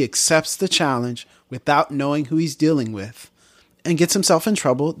Killmonger. He accepts the challenge without knowing who he's dealing with, and gets himself in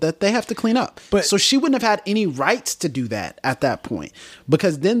trouble that they have to clean up. So she wouldn't have had any rights to do that at that point,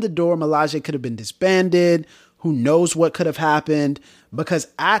 because then the Dora Milaje could have been disbanded. Who knows what could have happened? Because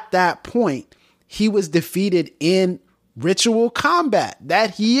at that point, he was defeated in ritual combat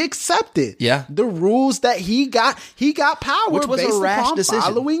that he accepted. Yeah. The rules that he got power, which was based a rash upon decision,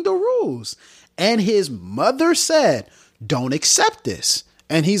 following the rules. And his mother said, don't accept this.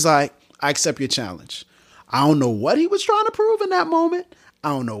 And he's like, I accept your challenge. I don't know what he was trying to prove in that moment. I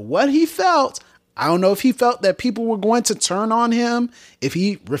don't know what he felt. I don't know if he felt that people were going to turn on him if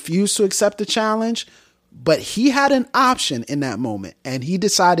he refused to accept the challenge. But he had an option in that moment, and he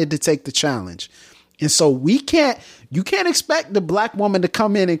decided to take the challenge. And so you can't expect the black woman to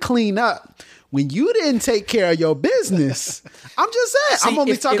come in and clean up when you didn't take care of your business. I'm just saying. I'm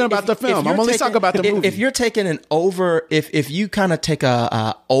only talking about the film. I'm only talking about the movie. If you're taking if you kind of take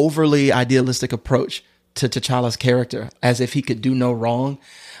a overly idealistic approach to T'Challa's character, as if he could do no wrong,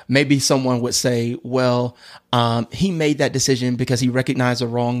 maybe someone would say, well, he made that decision because he recognized a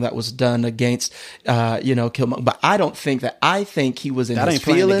wrong that was done against, Killmonger. But I don't think that. I think he was in his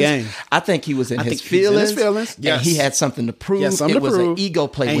feelings. I think he was in his feelings. Yes. And he had something to prove. It was an ego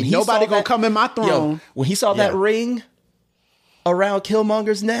play. Ain't nobody gonna come in my throne. When he saw that ring around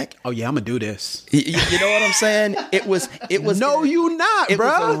Killmonger's neck. Oh yeah, I'm gonna do this. You know what I'm saying? It was. No, you not, bro.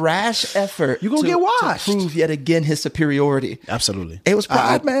 It was a rash effort. You gonna get washed. To prove yet again his superiority. Absolutely. It was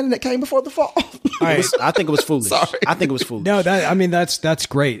pride, man, and it came before the fall. I think it was foolish. Sorry. I think it was foolish. No, that's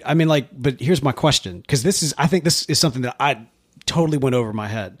great. I mean, but here's my question, because I think this is something that I totally went over my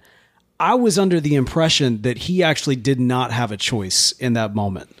head. I was under the impression that he actually did not have a choice in that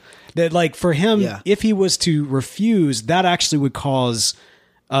moment. That, like, for him, if he was to refuse, that actually would cause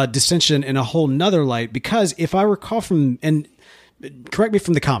dissension in a whole nother light. Because if I recall and correct me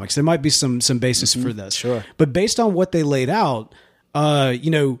from the comics, there might be some basis for this. Sure. But based on what they laid out,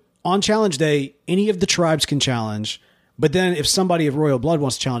 on challenge day, any of the tribes can challenge. But then if somebody of royal blood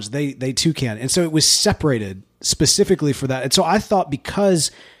wants to challenge, they too can. And so it was separated specifically for that. And so I thought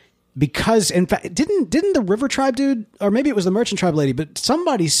because in fact, didn't the River Tribe dude, or maybe it was the Merchant Tribe lady, but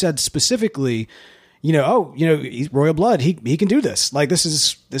somebody said specifically, he's royal blood. He can do this. Like this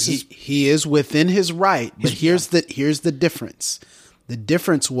is he is within his right. But here's the difference. The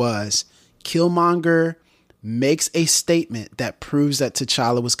difference was Killmonger makes a statement that proves that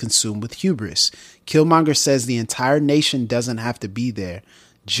T'Challa was consumed with hubris. Killmonger says the entire nation doesn't have to be there,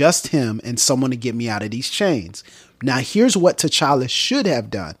 just him and someone to get me out of these chains. Now here's what T'Challa should have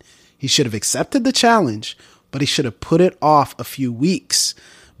done. He should have accepted the challenge, but he should have put it off a few weeks,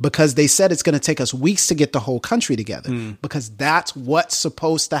 because they said it's going to take us weeks to get the whole country together, because that's what's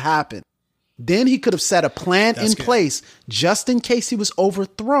supposed to happen. Then he could have set a plan in place just in case he was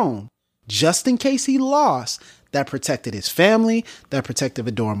overthrown, just in case he lost, that protected his family, that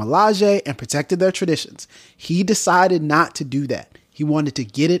protected Dora Milaje, and protected their traditions. He decided not to do that. He wanted to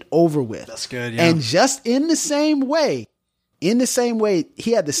get it over with. That's good, yeah. And just in the same way, he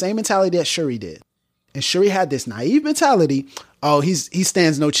had the same mentality that Shuri did. And Shuri had this naive mentality. Oh, he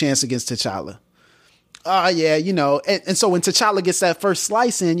stands no chance against T'Challa. Oh, yeah, And so when T'Challa gets that first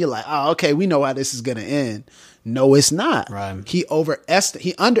slice in, you're like, oh, okay, we know how this is going to end. No, it's not. Right. He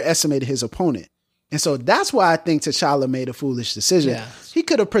underestimated his opponent. And so that's why I think T'Challa made a foolish decision. Yeah. He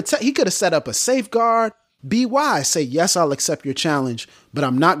could have set up a safeguard. Be wise. Say, yes, I'll accept your challenge, but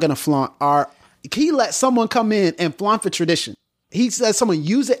I'm not going to flaunt he let someone come in and flaunt for tradition. He said someone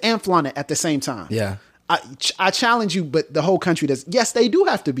use it and flaunt it at the same time. Yeah. I challenge you, but the whole country does. Yes, they do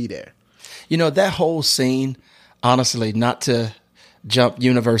have to be there. That whole scene, honestly, not to jump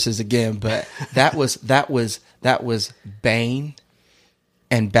universes again, but that was Bane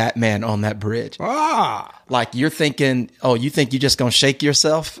and Batman on that bridge. Like you're thinking, you think you're just going to shake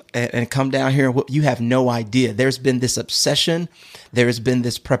yourself and come down here? You have no idea. There's been this obsession. There has been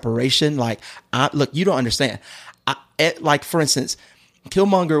this preparation. Look, you don't understand. Like, for instance,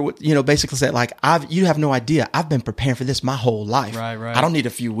 Killmonger, basically said, like, you have no idea. I've been preparing for this my whole life. Right. I don't need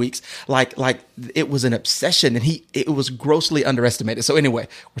a few weeks. Like it was an obsession, and it was grossly underestimated. So anyway,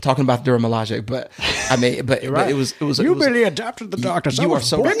 we're talking about Dora Milaje, but it was. You really adapted the darkness. You are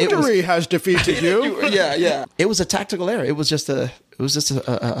so right. Victory has defeated you. Yeah. It was a tactical error. It was just a.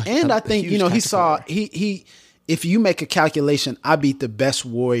 And I think he saw he. If you make a calculation, I beat the best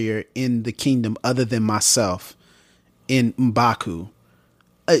warrior in the kingdom other than myself in M'Baku.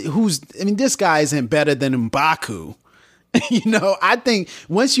 This guy isn't better than M'Baku. I think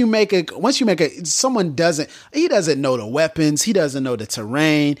once you make someone he doesn't know the weapons, he doesn't know the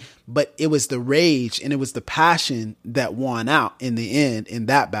terrain, but it was the rage and it was the passion that won out in the end in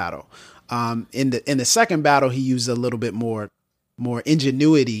that battle. In the second battle, he used a little bit more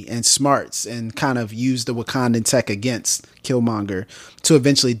ingenuity and smarts and kind of used the Wakandan tech against Killmonger to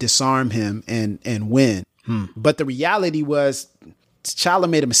eventually disarm him and win. But the reality was T'Challa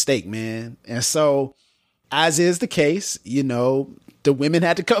made a mistake, man. And so, as is the case, the women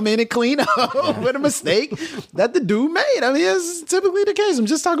had to come in and clean up with a mistake that the dude made. I mean, it's typically the case. I'm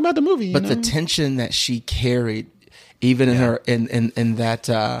just talking about the movie. But the tension that she carried, even in her in that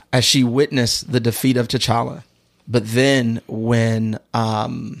as she witnessed the defeat of T'Challa, but then when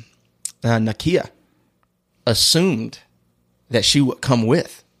Nakia assumed that she would come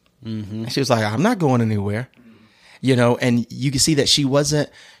with, she was like, "I'm not going anywhere." And you can see that she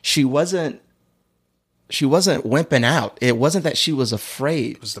wasn't wimping out. It wasn't that she was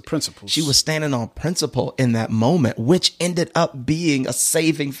afraid. It was the principles. She was standing on principle in that moment, which ended up being a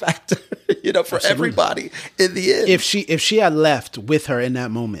saving factor, for everybody in the end. If she had left with her in that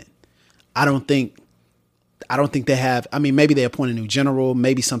moment, I don't think I don't think they have. I mean, maybe they appoint a new general.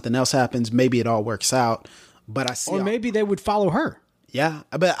 Maybe something else happens. Maybe it all works out. But I see, or maybe they would follow her. Yeah,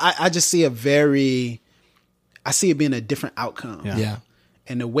 but I just see I see it being a different outcome. Yeah.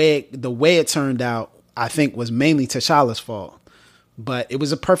 And the way it turned out, I think, was mainly T'Challa's fault. But it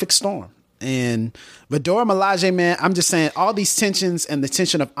was a perfect storm. But Dora Milaje, man, I'm just saying, all these tensions and the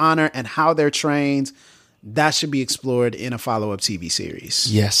tension of honor and how they're trained, that should be explored in a follow-up TV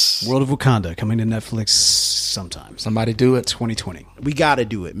series. Yes. World of Wakanda coming to Netflix sometime. Somebody do it. 2020. We got to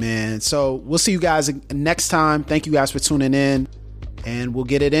do it, man. So we'll see you guys next time. Thank you guys for tuning in. And we'll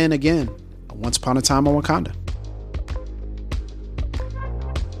get it in again. Once Upon a Time in Wakanda.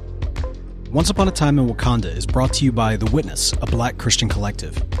 Once Upon a Time in Wakanda is brought to you by The Witness, a Black Christian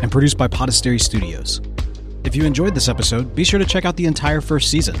collective, and produced by Podastery Studios. If you enjoyed this episode, be sure to check out the entire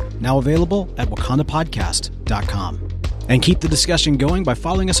first season, now available at wakandapodcast.com. And keep the discussion going by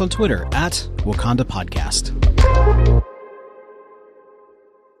following us on Twitter at Wakanda Podcast.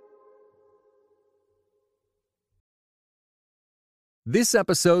 This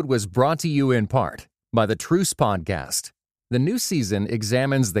episode was brought to you in part by the Truce Podcast. The new season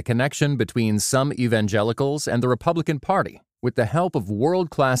examines the connection between some evangelicals and the Republican Party with the help of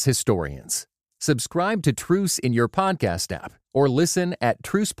world-class historians. Subscribe to Truce in your podcast app or listen at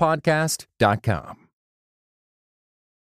trucepodcast.com.